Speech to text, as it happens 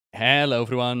Hello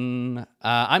everyone,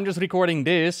 I'm just recording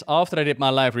this after I did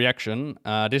my live reaction.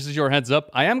 This is your heads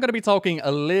up. I am going to be talking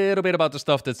a little bit about the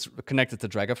stuff that's connected to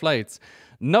Dragonflight.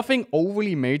 Nothing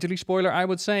overly majorly spoiler, I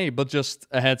would say, but just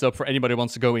a heads up for anybody who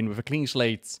wants to go in with a clean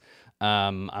slate.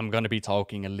 I'm going to be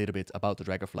talking a little bit about the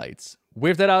Dragonflights.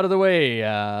 With that out of the way,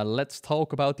 let's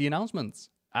talk about the announcements.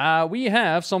 We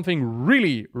have something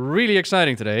really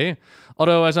exciting today.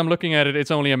 Although, as I'm looking at it,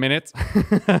 it's only a minute.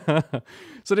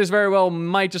 So this very well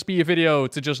might just be a video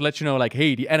to just let you know, like,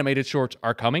 hey, the animated shorts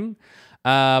are coming.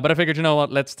 But I figured, you know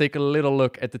what, let's take a little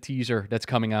look at the teaser that's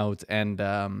coming out.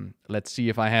 And let's see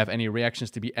if I have any reactions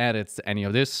to be added to any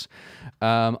of this.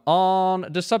 On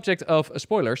the subject of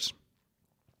spoilers.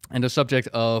 And the subject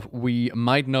of we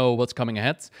might know what's coming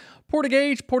ahead.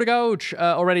 Portugouch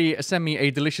already sent me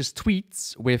a delicious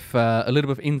tweet with a little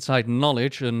bit of inside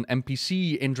knowledge, an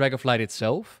NPC in Dragonflight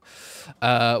itself.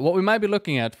 What we might be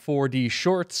looking at for the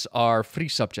shorts are 3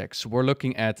 subjects. We're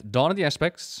looking at Dawn of the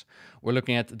Aspects, we're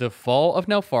looking at the fall of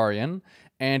Neltharion,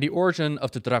 and the origin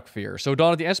of the Dragfear. So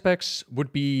Dawn of the Aspects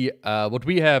would be what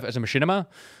we have as a machinima.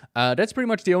 That's pretty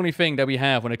much the only thing that we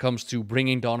have when it comes to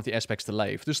bringing Dawn of the Aspects to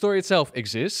life. The story itself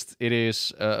exists. It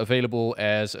is available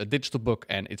as a digital book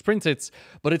and it's printed,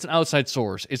 but it's an outside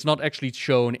source. It's not actually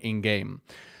shown in-game.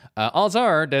 Odds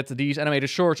are that these animated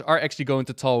shorts are actually going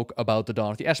to talk about the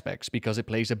Dawn of the Aspects because it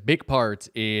plays a big part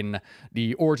in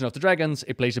the origin of the dragons.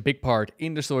 It plays a big part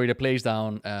in the story that plays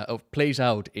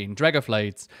out in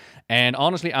Dragonflight. And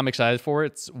honestly, I'm excited for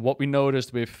it. What we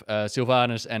noticed with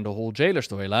Sylvanas and the whole jailer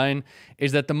storyline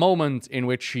is that the moment in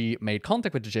which she made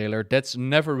contact with the jailer, that's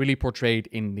never really portrayed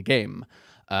in the game.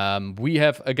 We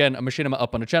have, again, a machinima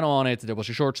up on the channel on it, there was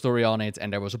a short story on it,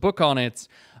 and there was a book on it,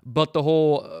 but the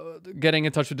whole getting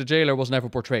in touch with the jailer was never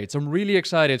portrayed. So I'm really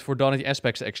excited for Dawn of the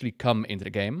Aspects to actually come into the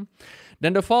game.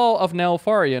 Then the fall of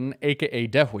Neltharion, aka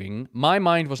Deathwing, my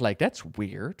mind was like, that's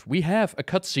weird. We have a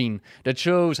cutscene that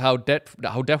shows how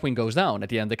Deathwing goes down at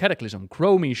the end of the Cataclysm.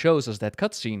 Chromie shows us that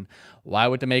cutscene. Why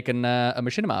would they make a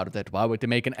machinima out of that? Why would they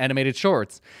make an animated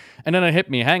short? And then it hit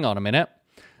me, hang on a minute.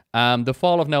 The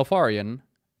fall of Neltharion,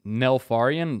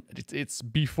 it's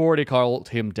before they called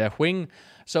him Deathwing,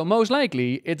 so most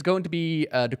likely it's going to be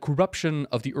the corruption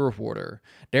of the Earth Warder.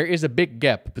 There is a big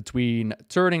gap between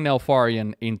turning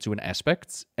Neltharion into an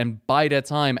aspect, and by that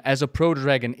time, as a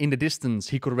proto-dragon in the distance,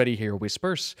 he could already hear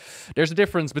whispers. There's a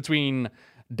difference between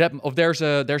there's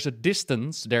a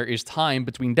distance, there is time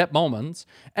between that moment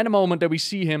and the moment that we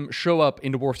see him show up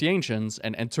in the War of the Ancients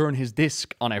and turn his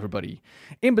disc on everybody.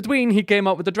 In between, he came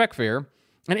up with the Dragfear.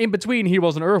 And in between, he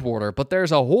was an Earth Warder, but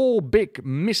there's a whole big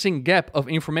missing gap of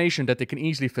information that they can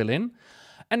easily fill in.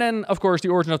 And then, of course, the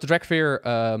origin of the Dragfear.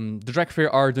 The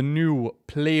Dragfear are the new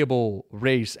playable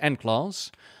race and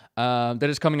class that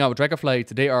is coming out with Dragonflight.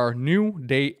 They are new.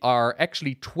 They are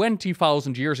actually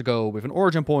 20,000 years ago with an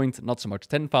origin point, not so much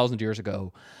 10,000 years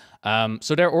ago.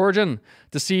 So their origin,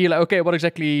 to see, like, okay, what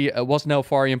exactly was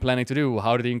Neltharion planning to do?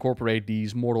 How did he incorporate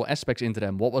these mortal aspects into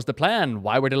them? What was the plan?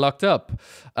 Why were they locked up?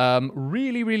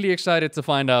 Really excited to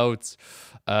find out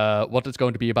what it's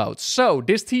going to be about. So,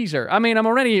 this teaser, I mean, I'm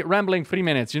already rambling 3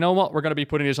 minutes. You know what? We're going to be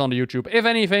putting this on the YouTube. If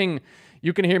anything,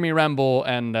 you can hear me ramble,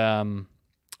 and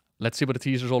let's see what the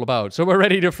teaser's all about. So we're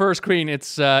ready. The first screen,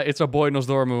 it's our boy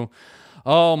Nosdormu.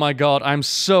 Oh my god, I'm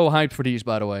so hyped for these,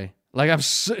 by the way. Like,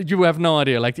 you have no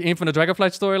idea. Like, the Infinite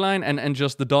Dragonflight storyline and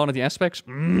just the Dawn of the Aspects.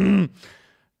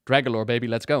 Dragonlore, baby,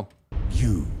 let's go.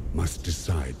 You must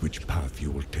decide which path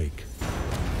you will take.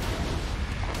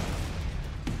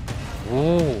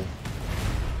 Oh.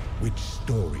 Which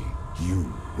story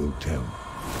you will tell.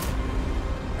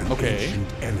 An ancient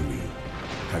enemy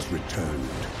has returned.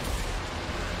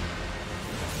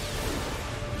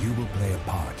 You will play a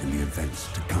part in the events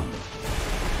to come.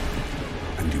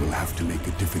 And you will have to make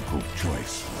a difficult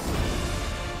choice,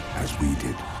 as we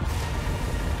did.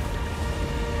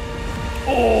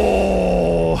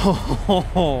 Oh!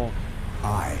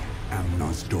 I am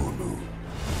Nosdormu.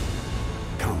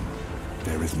 Come,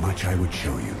 there is much I would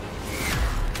show you.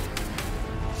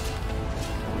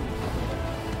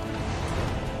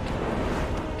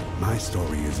 My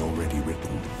story is already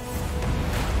written.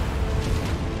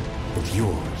 But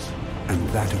yours, and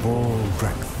that of all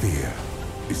Dragfear,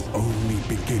 is only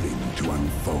beginning to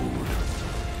unfold.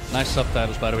 Nice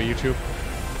subtitles, by the way, YouTube.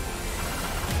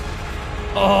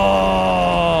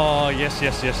 Oh, yes.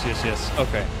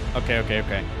 Okay.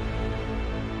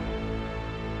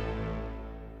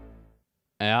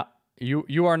 Yeah,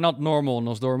 you are not normal,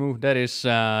 Nosdormu. That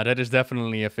is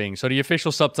definitely a thing. So the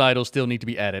official subtitles still need to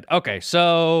be added. Okay,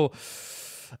 so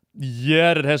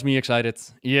Yeah, that has me excited.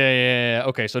 Yeah.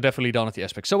 Okay, so definitely Dawn of the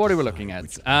Aspect. So what are we looking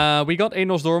at? We got a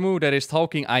Nosdormu that is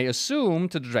talking, I assume,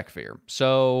 to the Dragfear.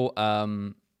 So,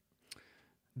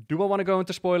 do I want to go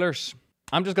into spoilers?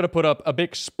 I'm just going to put up a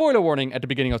big spoiler warning at the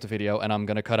beginning of the video, and I'm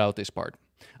going to cut out this part.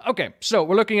 Okay, so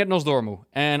we're looking at Nosdormu,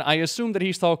 and I assume that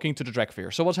he's talking to the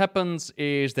Dragfear. So what happens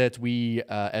is that we,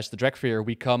 as the Dragfear,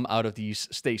 we come out of these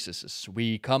stasises.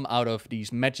 We come out of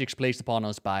these magics placed upon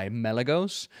us by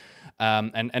Malygos.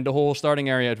 And the whole starting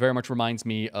area, it very much reminds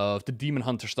me of the Demon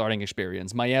Hunter starting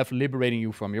experience. Maiev liberating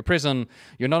you from your prison.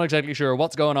 You're not exactly sure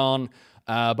what's going on,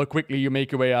 but quickly you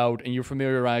make your way out, and you're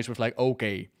familiarized with like,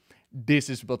 okay, this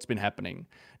is what's been happening.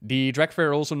 The Dragfear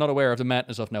are also not aware of the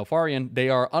madness of Neltharion. They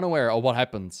are unaware of what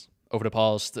happened over the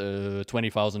past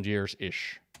 20,000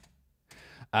 years-ish.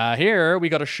 Here, we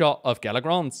got a shot of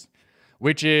Galagrond,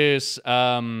 which is,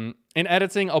 in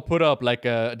editing, I'll put up like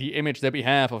the image that we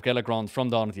have of Galagrond from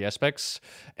Dawn of the Aspects.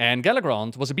 And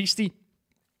Galagrond was a beastie.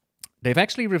 They've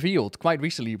actually revealed quite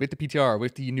recently with the PTR,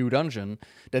 with the new dungeon,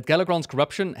 that Galagrond's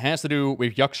corruption has to do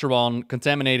with Yaxaron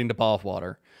contaminating the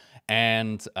bathwater.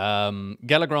 And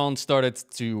Galagrond started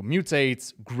to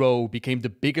mutate, grow, became the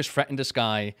biggest threat in the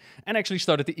sky, and actually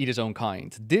started to eat his own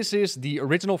kind. This is the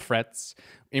original threat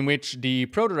in which the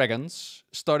Proto-Dragons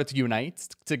started to unite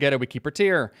together with Keeper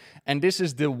Tyr. And this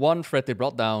is the one threat they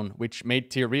brought down, which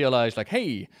made Tyr realize, like,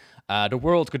 hey, the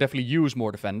world could definitely use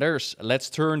more defenders. Let's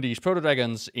turn these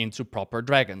Proto-Dragons into proper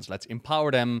dragons. Let's empower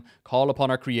them, call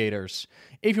upon our creators.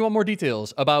 If you want more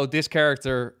details about this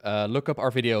character, look up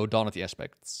our video, Dawn of the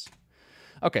Aspects.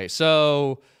 Okay,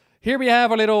 so here we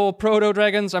have our little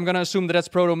Proto-Dragons. I'm going to assume that that's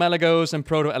Proto-Malygos and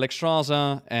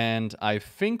Proto-Alexstrasza, and I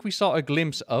think we saw a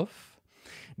glimpse of.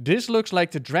 This looks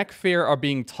like the Dragfear are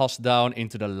being tossed down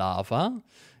into the lava.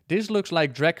 This looks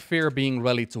like Dragfear being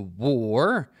rallied to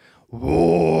war.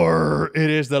 War!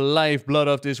 It is the lifeblood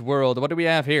of this world. What do we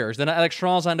have here? Is there an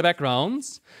Alexstrasza in the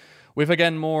background? With,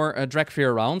 again, more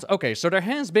Dragfear around. Okay, so there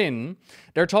has been...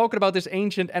 They're talking about this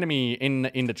ancient enemy in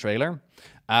the trailer.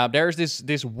 There's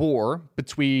this war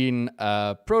between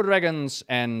Proto-Dragons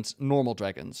and normal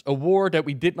dragons. A war that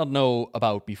we did not know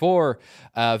about before.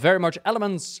 Very much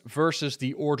elements versus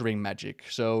the ordering magic.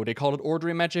 So they call it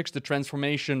ordering magics, the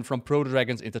transformation from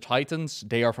Proto-Dragons into Titans.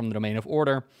 They are from the domain of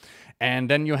order. And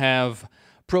then you have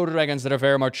Proto-Dragons that are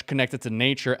very much connected to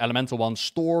nature. Elemental ones,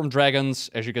 Storm Dragons,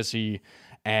 as you can see.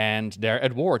 And they're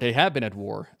at war. They have been at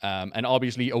war. And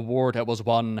obviously a war that was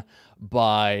won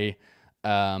by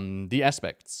the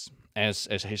Aspects, as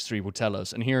history would tell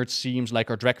us. And here it seems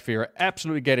like our Dragfear are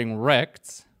absolutely getting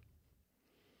wrecked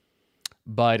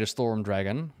by the Storm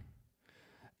Dragon.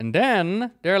 And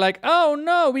then they're like, oh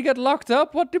no, we got locked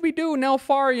up. What did we do?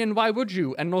 Neltharion, why would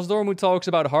you? And Nosdormu talks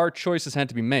about hard choices had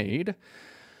to be made.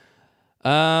 We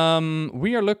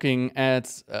are looking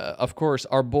at, of course,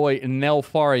 our boy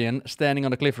Neltharion standing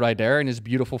on the cliff right there in his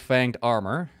beautiful fanged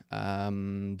armor.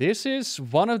 This is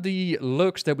one of the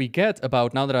looks that we get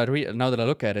about now that I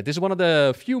look at it. This is one of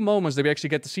the few moments that we actually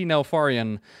get to see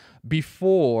Neltharion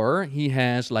before he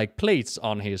has like plates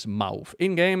on his mouth.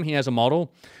 In game, he has a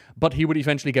model, but he would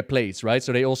eventually get plates, right?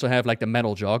 So they also have like the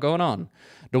metal jaw going on.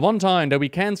 The one time that we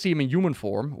can see him in human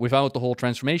form without the whole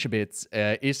transformation bit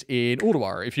is in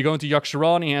Ulduar. If you go into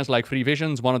Yaxaron, he has like 3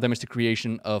 visions. One of them is the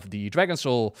creation of the Dragon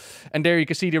Soul, and there you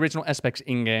can see the original aspects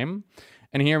in game.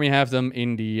 And here we have them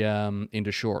in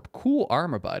the short. Cool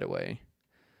armor, by the way.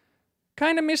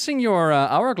 Kind of missing your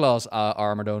hourglass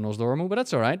armor though, Nosdormu, but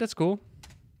that's all right. That's cool.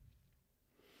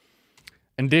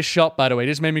 And this shot, by the way,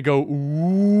 this made me go,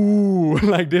 ooh,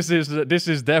 like this is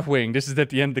Deathwing. This is at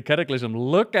the end of the Cataclysm.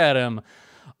 Look at him.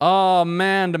 Oh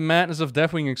man, the madness of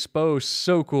Deathwing exposed.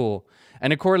 So cool.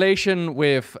 And in correlation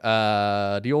with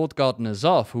the old god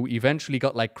N'Zoth, who eventually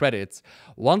got like credits.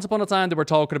 Once upon a time, they were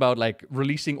talking about like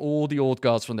releasing all the old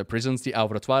gods from their prisons, the Hour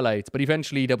of the Twilight. But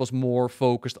eventually, that was more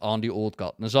focused on the old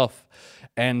god N'Zoth.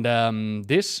 And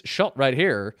this shot right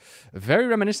here, very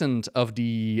reminiscent of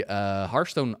the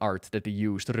Hearthstone art that they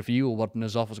used to reveal what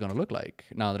N'Zoth was going to look like.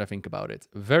 Now that I think about it,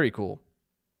 very cool.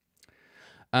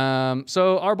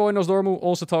 So our boy Nosdormu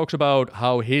also talks about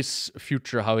how his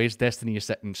future, how his destiny is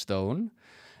set in stone.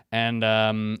 And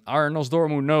our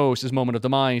Nosdormu knows his moment of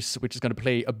demise, which is going to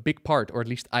play a big part, or at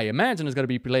least I imagine is going to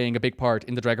be playing a big part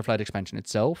in the Dragonflight expansion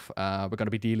itself. We're going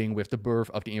to be dealing with the birth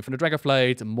of the Infinite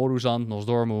Dragonflight, Moruzan,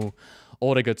 Nosdormu,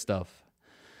 all the good stuff.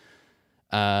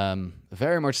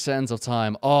 Very much sense of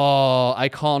time. Oh, I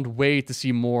can't wait to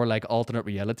see more like alternate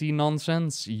reality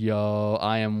nonsense. Yo,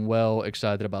 I am well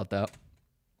excited about that.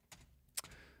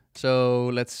 So,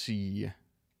 let's see.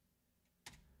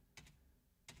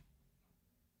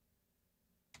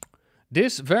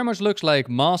 This very much looks like,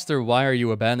 Master, why are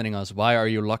you abandoning us? Why are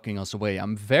you locking us away?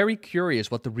 I'm very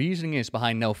curious what the reasoning is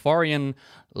behind Neltharion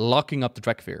locking up the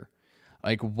Dragfear.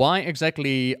 Like, why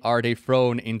exactly are they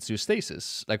thrown into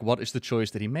stasis? Like, what is the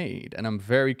choice that he made? And I'm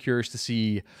very curious to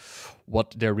see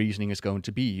what their reasoning is going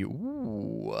to be.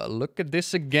 Ooh, look at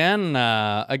this again.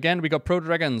 Again, we got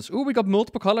Proto-Dragons. Ooh, we got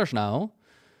multiple colors now.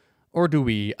 Or do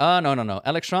we? No.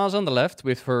 Alexstrasza on the left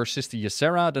with her sister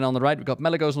Ysera. Then on the right, we got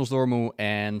Malygos, Nosdormu,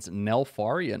 and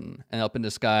Neltharion. And up in the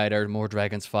sky, there are more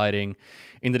dragons fighting.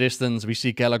 In the distance, we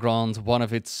see Galagrond. One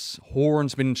of its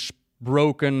horns been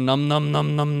broken. Num, num,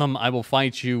 num, num, num. I will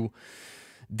fight you.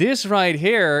 This right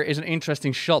here is an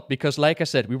interesting shot because, like I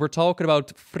said, we were talking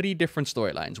about 3 different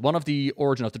storylines. One of the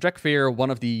origin of the Dragfear, one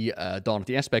of the Dawn of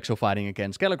the Aspects, so fighting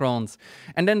against Galagrond,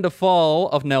 and then the fall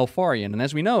of Neltharion. And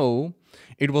as we know,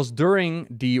 it was during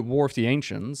the War of the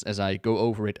Ancients, as I go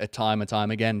over it time and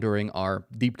time again during our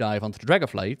deep dive onto the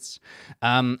Dragonflights.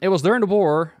 It was during the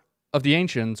War of the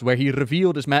Ancients where he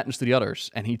revealed his madness to the others,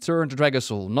 and he turned the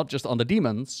Dragonsoul not just on the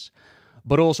demons,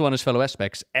 but also on his fellow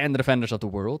aspects and the defenders of the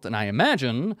world. And I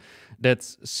imagine that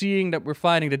seeing that we're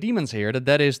fighting the demons here,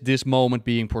 that is this moment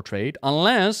being portrayed,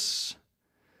 unless,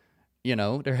 you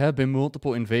know, there have been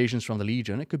multiple invasions from the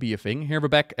Legion. It could be a thing. Here we're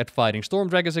back at fighting Storm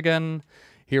Dragons again.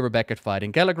 Here we're back at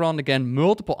fighting Galagrond again.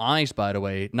 Multiple eyes, by the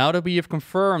way. Now that we have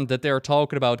confirmed that they're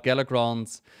talking about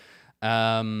Galagrond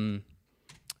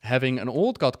having an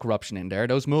old god corruption in there,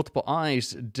 those multiple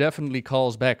eyes definitely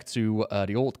calls back to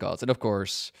the old gods. And of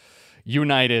course,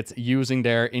 united, using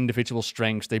their individual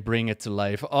strengths, they bring it to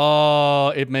life. Oh,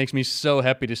 it makes me so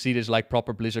happy to see this like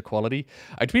proper Blizzard quality.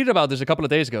 I tweeted about this a couple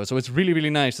of days ago, so it's really, really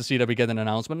nice to see that we get an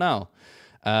announcement now.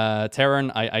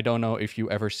 Terran, I don't know if you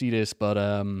ever see this, but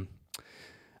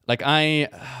like I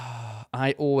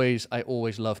always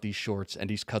love these shorts and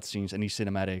these cutscenes and these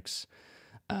cinematics.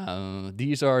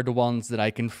 These are the ones that I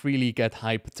can freely get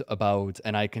hyped about,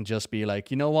 and I can just be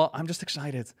like, you know what, I'm just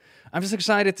excited. I'm just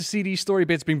excited to see these story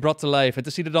bits being brought to life and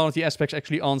to see the Dawn of the Aspects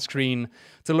actually on screen,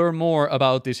 to learn more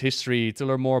about this history, to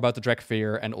learn more about the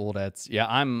Dragfear and all that. Yeah,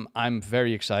 I'm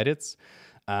very excited.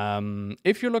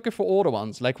 If you're looking for older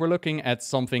ones, like we're looking at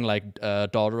something like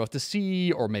Daughter of the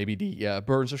Sea, or maybe the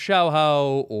Burns of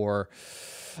Shauhau, or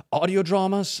audio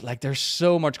dramas, like there's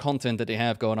so much content that they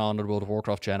have going on the World of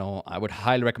Warcraft channel. I would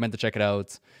highly recommend to check it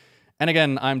out. And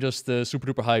again, I'm just super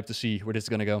duper hyped to see where this is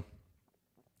gonna go.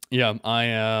 Yeah, I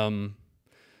am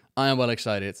well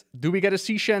excited. Do we get a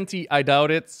sea shanty? I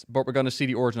doubt it, but we're gonna see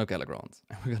the origin of Galagrond,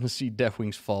 and we're gonna see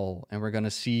Deathwing's fall, and we're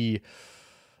gonna see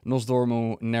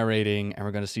Nosdormu narrating, and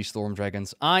we're gonna see Storm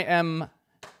Dragons. I am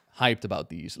hyped about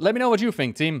these. Let me know what you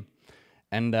think, team.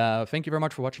 And thank you very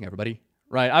much for watching, everybody.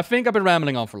 Right, I think I've been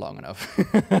rambling on for long enough.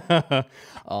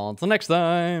 Until next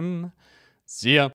time, see ya.